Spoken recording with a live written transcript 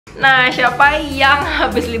Nah, siapa yang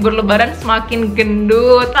habis libur lebaran semakin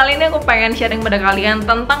gendut? Kali ini aku pengen sharing pada kalian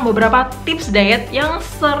tentang beberapa tips diet yang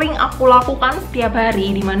sering aku lakukan setiap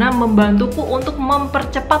hari, dimana membantuku untuk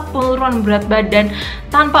mempercepat penurunan berat badan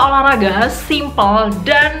tanpa olahraga. Simple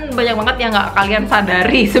dan banyak banget yang nggak kalian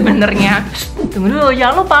sadari sebenarnya. Tunggu dulu,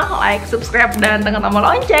 jangan lupa like, subscribe, dan tekan tombol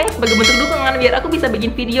lonceng sebagai bentuk dukungan biar aku bisa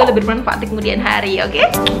bikin video lebih bermanfaat di kemudian hari, oke?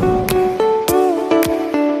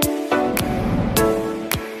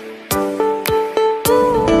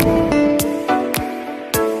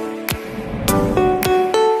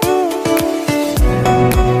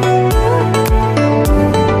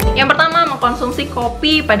 Konsumsi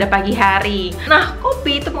kopi pada pagi hari. Nah,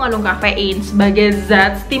 kopi itu mengandung kafein sebagai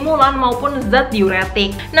zat stimulan maupun zat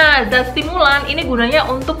diuretik. Nah, zat stimulan ini gunanya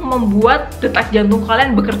untuk membuat detak jantung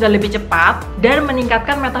kalian bekerja lebih cepat dan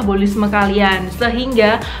meningkatkan metabolisme kalian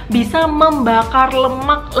sehingga bisa membakar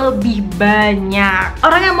lemak lebih banyak.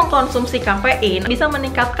 Orang yang mengkonsumsi kafein bisa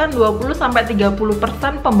meningkatkan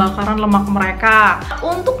 20-30% pembakaran lemak mereka.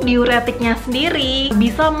 Untuk diuretiknya sendiri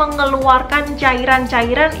bisa mengeluarkan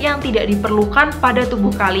cairan-cairan yang tidak diperlukan pada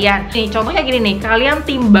tubuh kalian. Nih, contohnya gini nih, kalian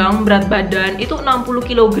timbang berat badan itu 60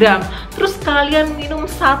 kg, terus kalian minum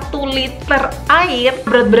 1 liter air,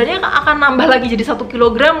 berat badannya akan nambah lagi jadi 1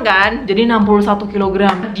 kg kan? Jadi 61 kg.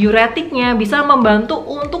 Diuretiknya bisa membantu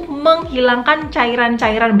untuk menghilangkan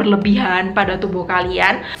cairan-cairan berlebihan pada tubuh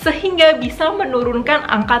kalian sehingga bisa menurunkan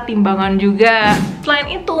angka timbangan juga. Selain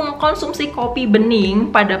itu, mengkonsumsi kopi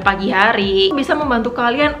bening pada pagi hari bisa membantu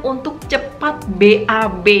kalian untuk cepat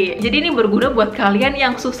BAB. Jadi ini berguna buat kalian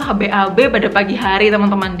yang susah BAB pada pagi hari,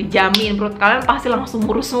 teman-teman. Dijamin perut kalian pasti langsung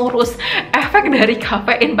murus-murus efek dari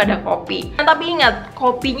kafein pada kopi. Nah, tapi ingat,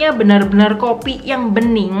 kopinya benar-benar kopi yang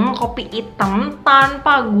bening, kopi hitam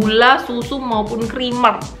tanpa gula, susu maupun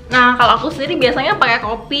creamer. Nah, kalau aku sendiri biasanya pakai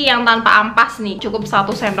kopi yang tanpa ampas nih. Cukup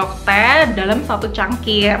 1 sendok teh dalam 1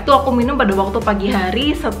 cangkir. Itu aku minum pada waktu pagi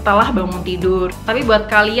hari setelah bangun tidur. Tapi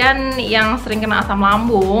buat kalian yang sering kena asam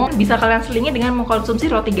lambung, bisa kalian selingi dengan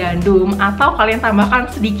mengkonsumsi roti gandum atau kalian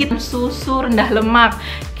tambahkan sedikit susu rendah lemak.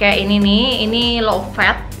 Kayak ini nih, ini low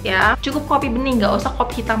fat ya. Cukup kopi bening, nggak usah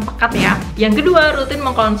kopi hitam pekat ya. Yang kedua, rutin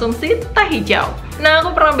mengkonsumsi teh hijau. Nah,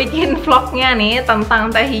 aku pernah bikin vlognya nih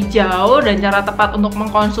tentang teh hijau dan cara tepat untuk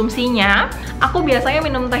mengkonsumsinya. Aku biasanya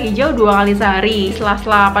minum teh hijau 2 kali sehari,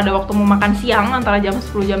 sela-sela pada waktu mau makan siang antara jam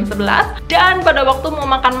 10 jam 11 dan pada waktu mau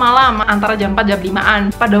makan malam antara jam 4 jam 5-an.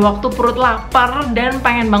 Pada waktu perut lapar dan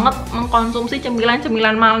pengen banget mengkonsumsi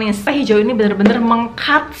cemilan-cemilan manis, teh hijau ini bener-bener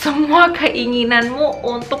meng-cut semua keinginanmu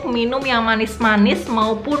untuk minum yang manis-manis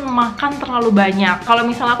maupun makan terlalu banyak. Kalau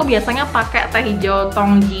misalnya aku biasanya pakai teh hijau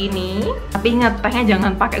tongji ini, tapi ingat, tehnya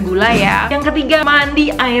jangan pakai gula ya. Yang ketiga,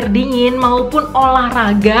 mandi air dingin maupun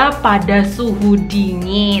olahraga pada suhu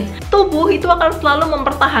dingin. Tubuh itu akan selalu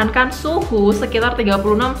mempertahankan suhu sekitar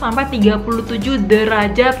 36-37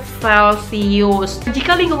 derajat Celcius.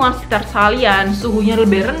 Jika lingkungan sekitar kalian suhunya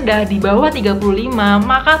lebih rendah di bawah 35,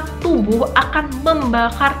 maka tubuh akan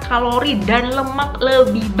membakar kalori dan lemak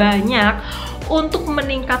lebih banyak untuk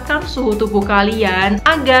meningkatkan suhu tubuh kalian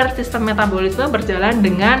agar sistem metabolisme berjalan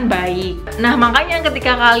dengan baik. Nah, makanya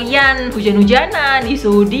ketika kalian hujan-hujanan di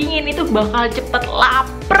suhu dingin itu bakal cepet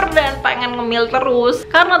lapar dan pengen ngemil terus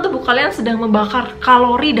karena tubuh kalian sedang membakar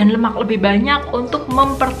kalori dan lemak lebih banyak untuk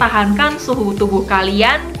mempertahankan suhu tubuh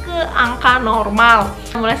kalian ke angka normal.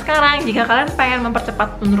 Mulai sekarang, jika kalian pengen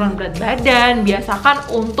mempercepat penurunan berat badan,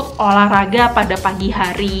 biasakan untuk olahraga pada pagi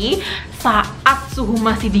hari saat suhu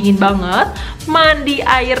masih dingin banget, mandi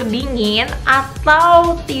air dingin,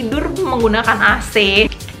 atau tidur menggunakan AC.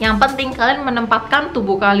 Yang penting kalian menempatkan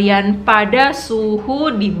tubuh kalian pada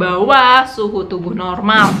suhu di bawah suhu tubuh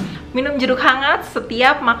normal. Minum jeruk hangat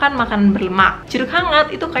setiap makan makanan berlemak. Jeruk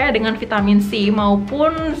hangat itu kaya dengan vitamin C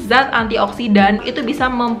maupun zat antioksidan. Itu bisa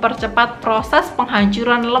mempercepat proses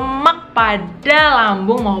penghancuran lemak pada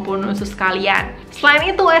lambung maupun usus kalian.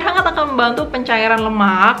 Selain itu, air hangat akan membantu pencairan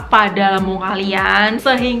lemak pada lambung kalian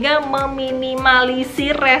sehingga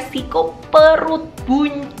meminimalisir resiko perut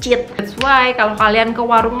buncit. That's why kalau kalian ke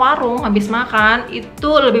warung-warung habis makan,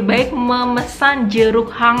 itu lebih baik memesan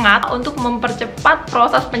jeruk hangat untuk mempercepat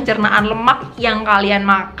proses pencernaan lemak yang kalian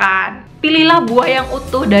makan. Pilihlah buah yang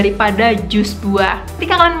utuh daripada jus buah.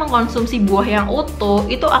 Ketika kalian mengkonsumsi buah yang utuh,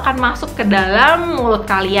 itu akan masuk ke dalam mulut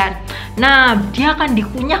kalian. Nah, dia akan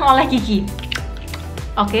dikunyah oleh gigi.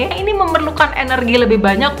 Oke, ini memerlukan energi lebih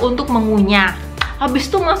banyak untuk mengunyah. habis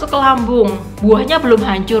itu masuk ke lambung. Buahnya belum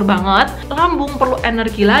hancur banget, lambung perlu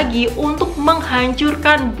energi lagi untuk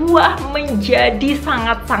menghancurkan buah menjadi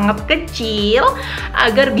sangat-sangat kecil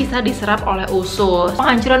agar bisa diserap oleh usus.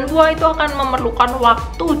 Penghancuran buah itu akan memerlukan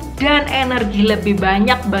waktu dan energi lebih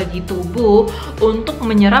banyak bagi tubuh untuk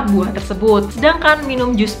menyerap buah tersebut. Sedangkan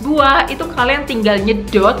minum jus buah itu kalian tinggal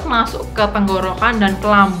nyedot masuk ke tenggorokan dan ke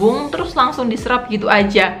lambung, terus langsung diserap gitu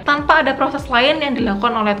aja tanpa ada proses lain yang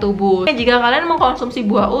dilakukan oleh tubuh. Jika kalian mengkonsumsi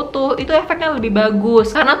buah utuh, itu efeknya lebih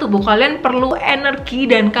bagus karena tubuh kalian perlu energi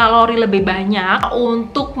dan kalori lebih banyak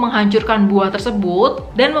untuk menghancurkan buah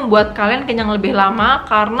tersebut dan membuat kalian kenyang lebih lama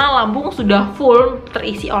karena lambung sudah full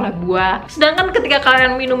terisi oleh buah. Sedangkan ketika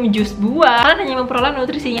kalian minum jus buah, kalian hanya memperoleh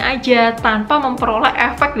nutrisinya aja tanpa memperoleh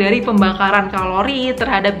efek dari pembakaran kalori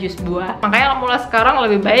terhadap jus buah. Makanya mulai sekarang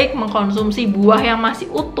lebih baik mengkonsumsi buah yang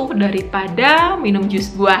masih utuh daripada minum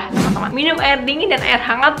jus buah, teman-teman. Minum air dingin dan air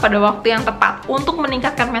hangat pada waktu yang tepat. Untuk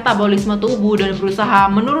meningkatkan metabolisme tubuh dan berusaha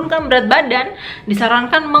menurunkan berat badan,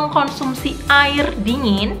 disarankan mengkonsumsi air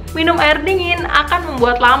dingin. Minum air dingin akan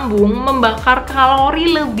membuat lambung membakar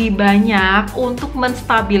kalori lebih banyak untuk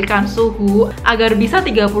menstabilkan suhu agar bisa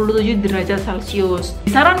 37 derajat Celcius.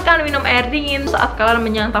 Disarankan minum air dingin saat kalian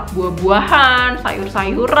menyantap buah-buahan,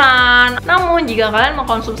 sayur-sayuran. Namun jika kalian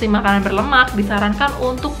mengkonsumsi makanan berlemak, disarankan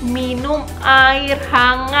untuk minum air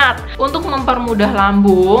hangat untuk mempermudah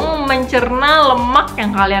lambung mencerna lemak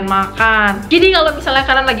yang kalian makan. Jadi kalau misalnya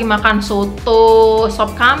kalian lagi makan soto,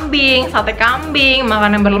 sop kambing, sate kambing,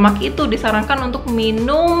 makanan berlemak itu disarankan untuk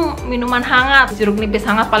minum minuman hangat. Jeruk nipis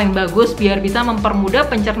hangat paling bagus biar bisa mempermudah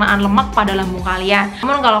pencernaan lemak pada lambung kalian.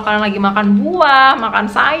 Namun kalau kalian lagi makan buah, makan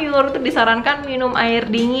sayur, itu disarankan minum air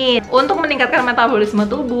dingin untuk meningkatkan metabolisme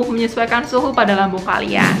tubuh, menyesuaikan suhu pada lambung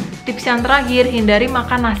kalian. Tips yang terakhir, hindari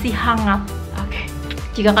makan nasi hangat.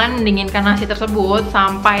 Jika kalian mendinginkan nasi tersebut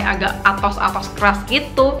sampai agak atos-atos keras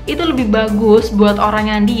gitu, itu lebih bagus buat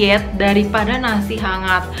orang yang diet daripada nasi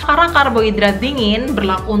hangat. Karena karbohidrat dingin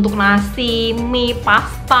berlaku untuk nasi, mie,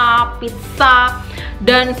 pasta, pizza,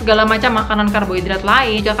 dan segala macam makanan karbohidrat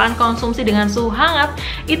lain. Jika kalian konsumsi dengan suhu hangat,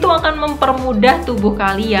 itu akan mempermudah tubuh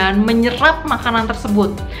kalian menyerap makanan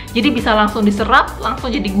tersebut. Jadi bisa langsung diserap,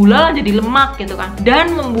 langsung jadi gula, jadi lemak gitu kan.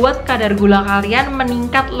 Dan membuat kadar gula kalian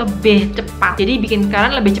meningkat lebih cepat. Jadi bikin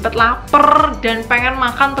kalian lebih cepat lapar dan pengen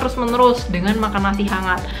makan terus-menerus dengan makan nasi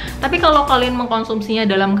hangat. Tapi kalau kalian mengkonsumsinya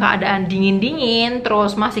dalam keadaan dingin-dingin,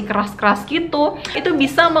 terus masih keras-keras gitu, itu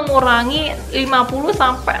bisa mengurangi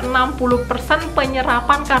 50-60%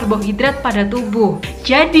 penyerapan karbohidrat pada tubuh.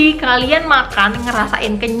 Jadi kalian makan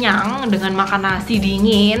ngerasain kenyang dengan makan nasi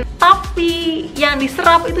dingin, tapi yang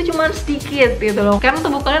diserap itu cuma sedikit gitu loh. Karena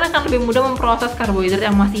tubuh kalian akan lebih mudah memproses karbohidrat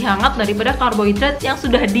yang masih hangat daripada karbohidrat yang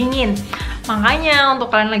sudah dingin. Makanya untuk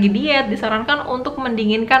kalian lagi diet, disarankan untuk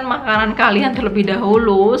mendinginkan makanan kalian terlebih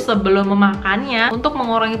dahulu sebelum memakannya untuk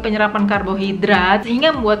mengurangi penyerapan karbohidrat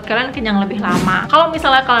sehingga membuat kalian kenyang lebih lama. Kalau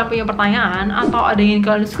misalnya kalian punya pertanyaan atau ada yang ingin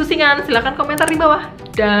kalian diskusikan, silahkan komentar di bawah.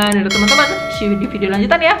 Dan teman-teman, see you di video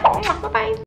lanjutan ya. Bye-bye.